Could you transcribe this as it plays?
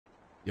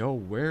Yo,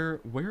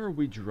 where are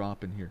we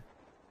dropping here?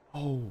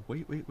 Oh,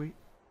 wait. Okay,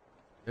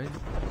 okay,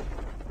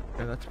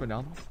 that's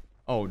phenomenal.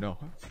 Oh no.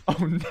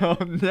 Oh no,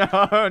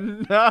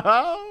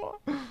 no.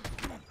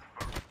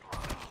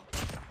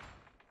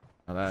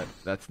 Now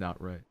that's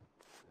not right.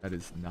 That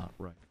is not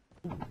right.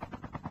 Ooh.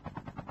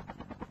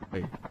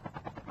 Wait.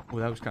 Oh,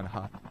 that was kind of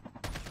hot.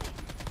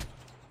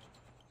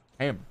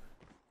 Hammer.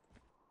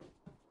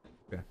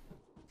 Okay.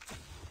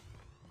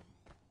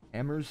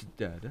 Hammer's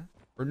dead.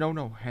 Or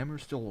no,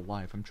 Hammer's still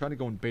alive. I'm trying to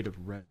go in bait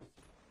of red.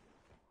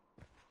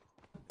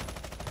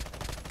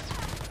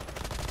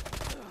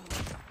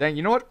 Dang,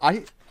 you know what?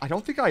 I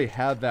don't think I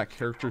have that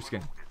character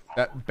skin.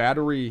 That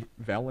battery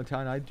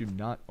Valentine, I do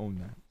not own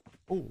that.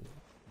 Oh,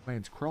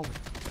 man's crawling.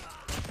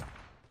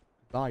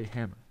 Bye,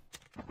 Hammer.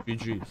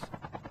 GG's.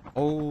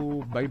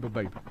 Oh,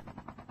 baby.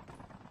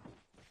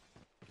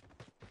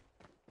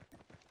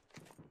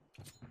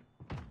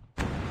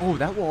 Oh,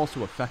 that will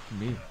also affect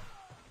me.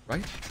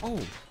 Right? Oh,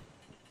 is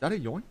that a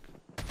yoink?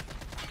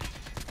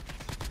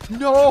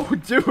 No,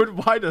 dude,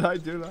 why did I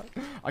do that?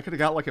 I could have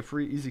got like a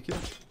free easy kill.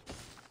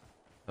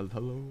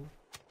 Hello?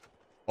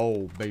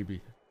 Oh,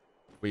 baby.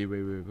 Wait.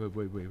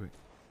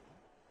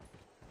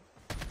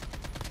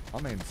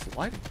 My man's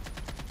sliding.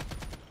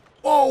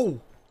 Oh!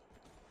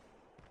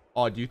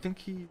 Oh, do you think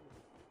he...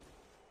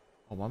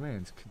 Oh, my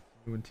man's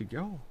continuing to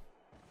go.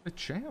 The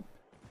champ.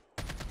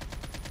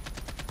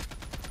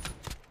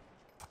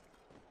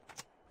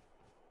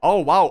 Oh,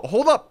 wow.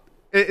 Hold up.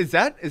 Is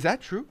that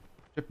true?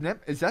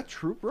 Is that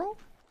true, bro?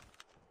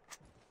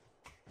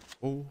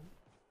 Oh.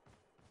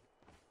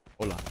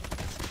 Hola.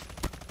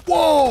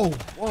 Whoa!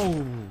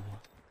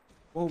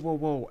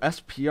 Whoa.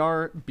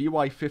 SPR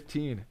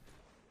BY15.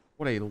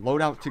 What a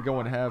loadout to go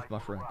and have, my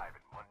friend.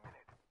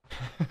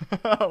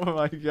 Oh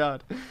my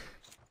god.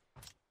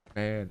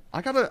 Man,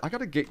 I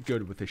gotta get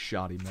good with this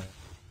shotty, man.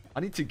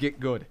 I need to get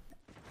good.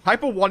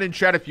 Type a 1 in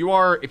chat if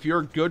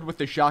you're good with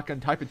the shotgun.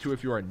 Type a 2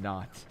 if you are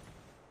not.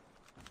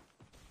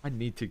 I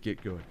need to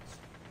get good.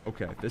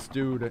 Okay, this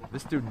dude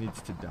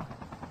needs to die.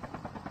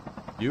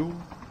 You?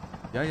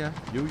 Yeah,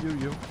 you.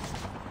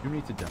 You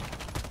need to die.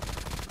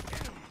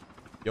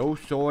 Yo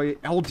soy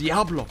El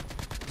Diablo.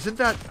 Isn't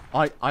that...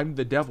 I'm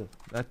the devil.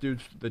 That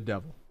dude's the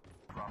devil.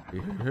 Hey.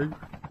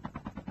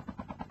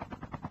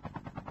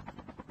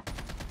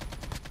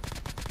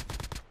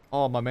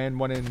 Oh, my man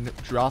went and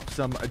dropped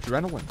some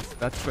adrenaline.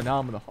 That's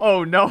phenomenal.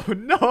 Oh,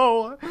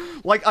 no.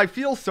 Like, I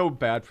feel so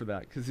bad for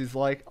that. Because he's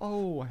like,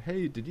 oh,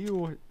 hey, do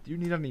you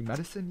need any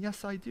medicine?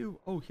 Yes, I do.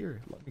 Oh,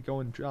 here, let me go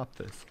and drop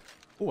this.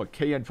 Oh, a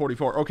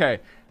KN44. Okay,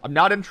 I'm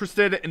not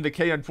interested in the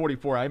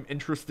KN44. I'm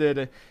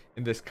interested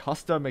in this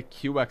custom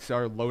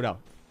QXR loadout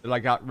that I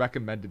got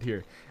recommended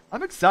here.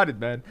 I'm excited,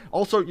 man.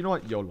 Also, you know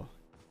what? YOLO.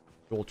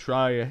 We'll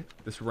try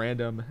this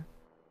random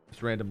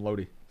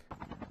loadie.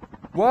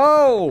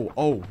 Whoa!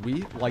 Oh,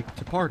 we like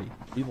to party.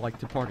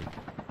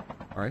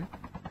 Alright.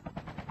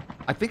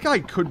 I think I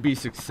could be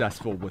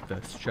successful with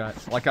this, chat.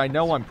 Like, I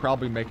know I'm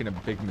probably making a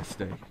big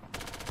mistake.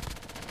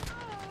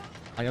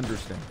 I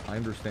understand.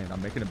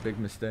 I'm making a big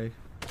mistake.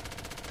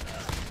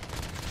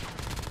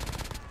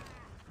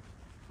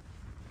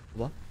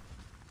 What?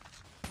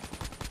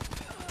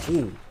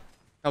 Ooh.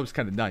 That was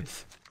kind of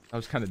nice.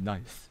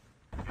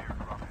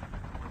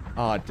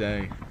 Ah,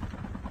 dang.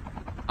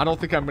 I don't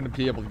think I'm going to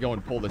be able to go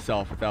and pull this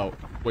off without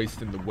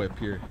wasting the whip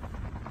here.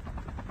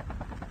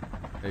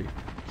 Hey.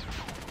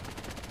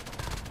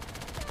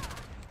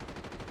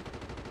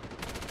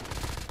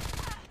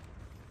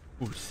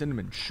 Ooh,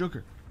 cinnamon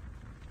sugar.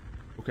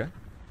 Okay.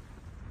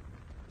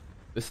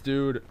 This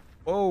dude...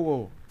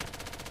 Whoa.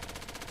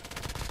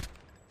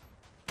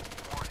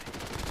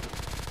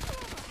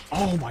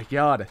 Oh my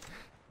god.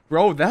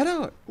 Bro,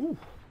 that... Ooh.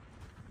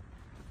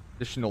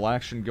 Additional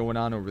action going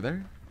on over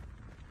there.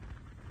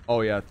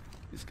 Oh yeah.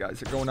 These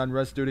guys are going on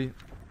res duty.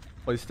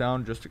 Place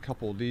down just a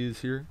couple of these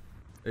here.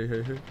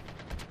 Hey.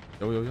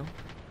 Yo.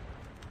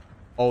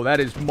 Oh, that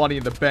is money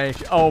in the bank.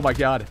 Oh my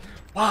god.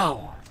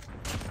 Wow.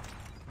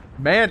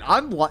 Man,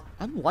 I'm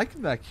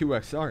liking that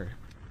QXR.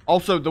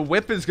 Also, the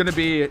whip is going to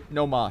be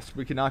no moss.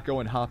 We cannot go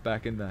and hop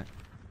back in that.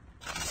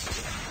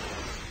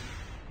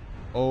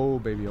 Oh,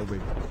 baby.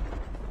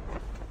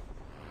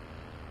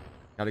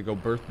 Gotta go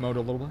birth mode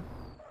a little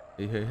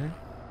bit. Hey.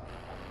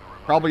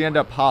 Probably end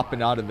up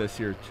hopping out of this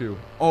here, too.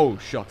 Oh,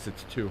 shucks,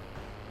 it's 2.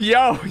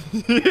 Yo!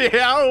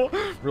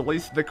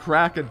 Release the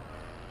Kraken.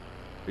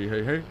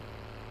 Hey.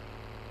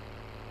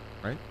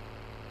 Right?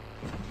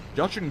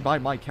 Judging by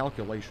my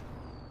calculation.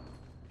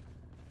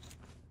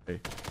 Hey.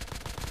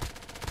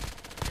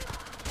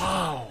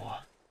 Wow.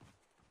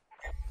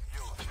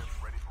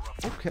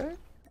 Okay.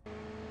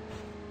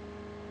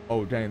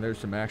 Oh, dang, there's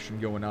some action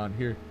going on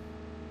here.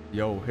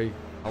 Yo, hey,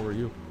 how are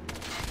you?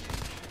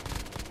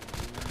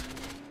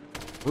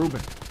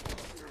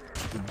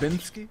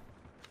 Rubinsky?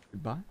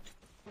 Goodbye.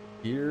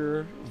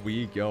 Here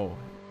we go.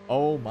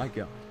 Oh my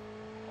god.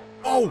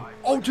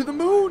 Oh, to the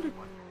moon!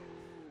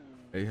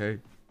 Hey.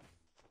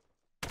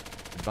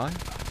 Goodbye.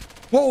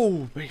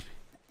 Whoa, baby.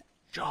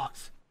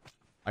 Shucks.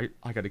 I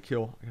gotta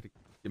kill.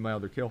 Get my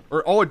other kill.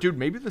 Or, oh, dude,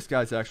 maybe this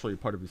guy's actually a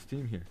part of his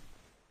team here.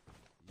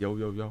 Yo,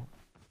 yo, yo.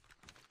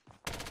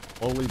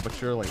 Slowly but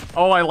surely.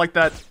 Oh, I like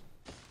that.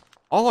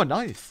 Oh,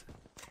 nice.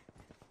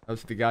 That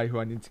was the guy who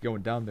I need to go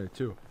down there,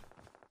 too.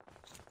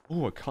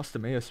 Oh, a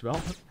custom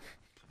ASL.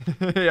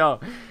 Yeah.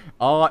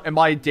 Am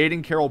I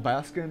dating Carol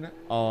Baskin?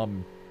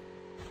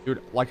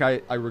 Dude, like,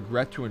 I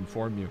regret to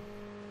inform you.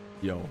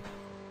 Yo.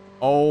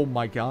 Oh,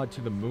 my God,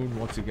 to the moon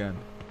once again.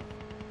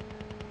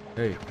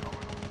 Hey.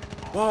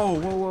 Whoa,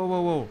 whoa, whoa,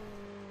 whoa, whoa.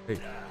 Hey.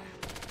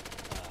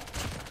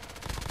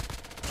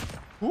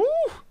 Woo!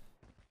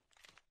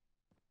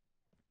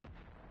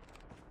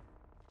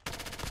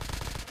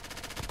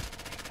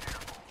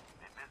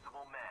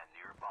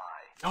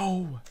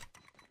 Oh.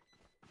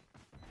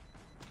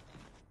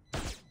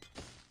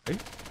 Hey.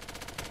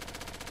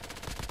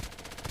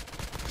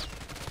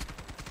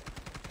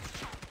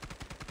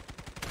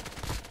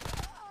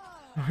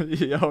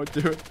 Yo,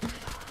 dude.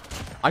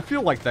 I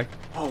feel like that.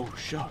 Oh,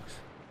 shucks.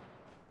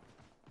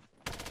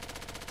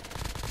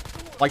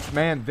 Like,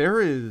 man, there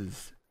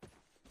is.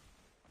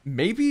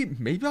 Maybe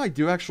I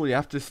do actually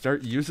have to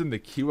start using the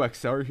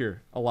QXR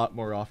here a lot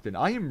more often.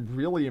 I am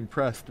really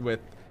impressed with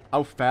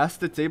how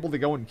fast it's able to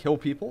go and kill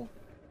people.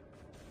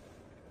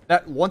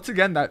 That, once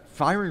again, that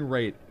firing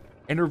rate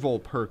interval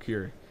perk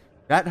here,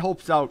 that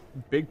helps out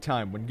big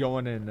time when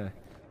going and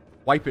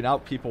wiping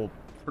out people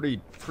pretty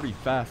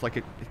fast. Like,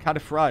 it kind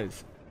of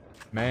fries.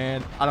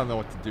 Man, I don't know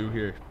what to do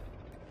here.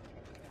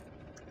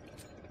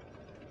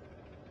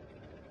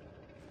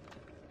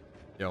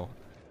 Yo.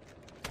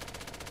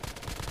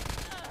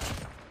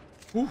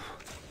 Whew.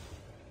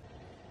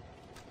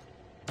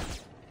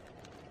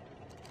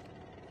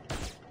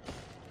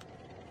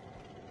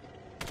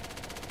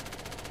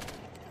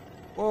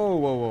 Whoa,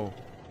 whoa, whoa.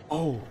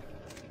 Oh.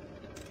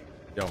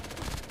 Yo.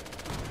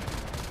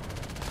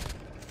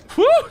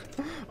 Whew!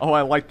 Oh,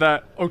 I like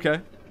that. Okay.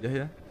 Yeah,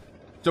 yeah.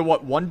 So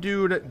what, one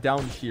dude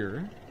down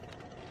here.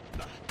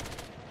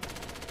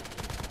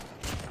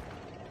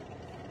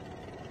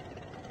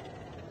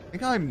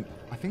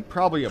 I think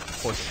probably a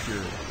push here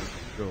is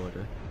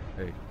good.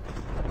 Hey.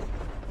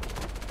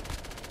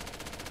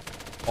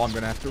 Oh, I'm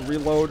gonna have to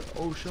reload.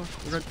 Oh, shit.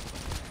 We're good.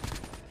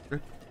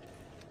 Good.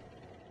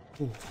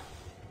 Oh.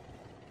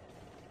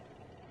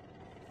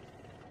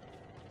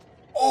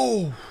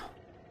 Oh!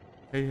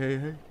 Hey, hey,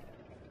 hey.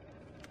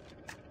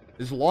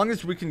 As long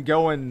as we can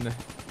go and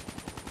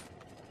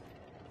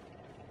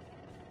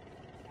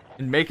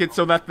make it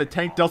so that the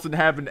tank doesn't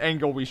have an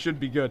angle, we should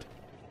be good.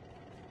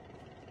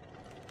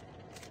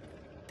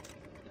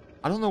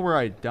 I don't know where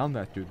I downed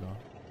that dude, though.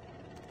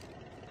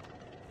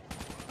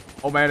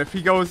 Oh, man, if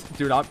he goes...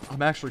 Dude,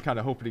 I'm actually kind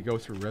of hoping he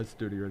goes for res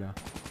duty right now.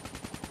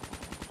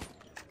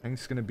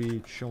 Tank's gonna be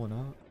chilling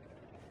out.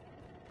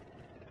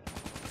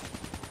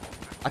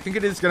 I think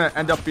it is gonna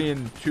end up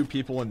being 2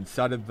 people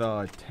inside of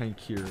the tank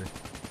here.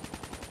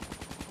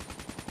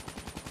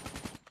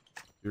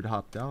 Dude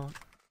hopped out.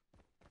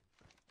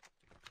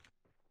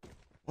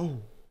 Oh.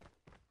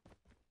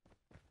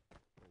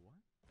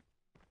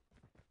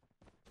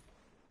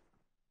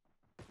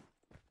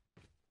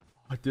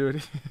 Oh,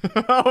 dude.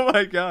 Oh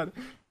my god.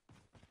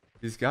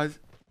 These guys.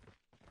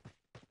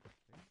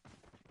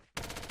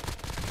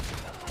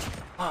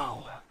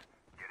 Wow.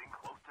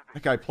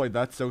 That guy played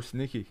that so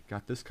sneaky.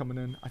 Got this coming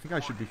in. I think I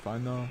should be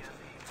fine though.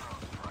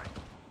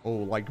 Oh,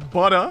 like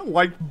butter.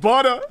 Like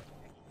butter.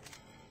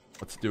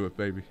 Let's do it,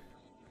 baby.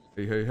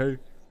 Hey, hey, hey.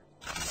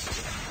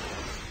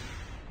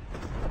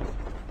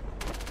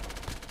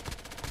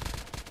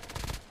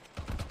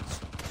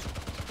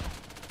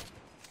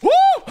 Woo!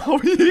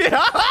 Oh,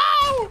 yeah!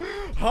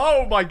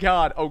 Oh my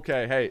god.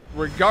 Okay, hey.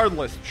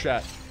 Regardless,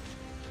 chat.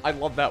 I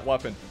love that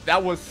weapon.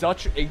 That was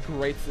such a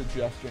great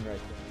suggestion right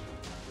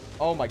there.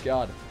 Oh my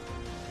god.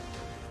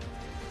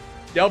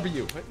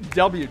 W.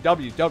 W.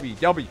 W. W.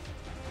 W.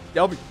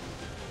 W.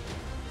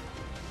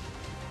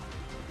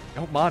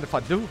 Don't mind if I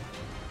do.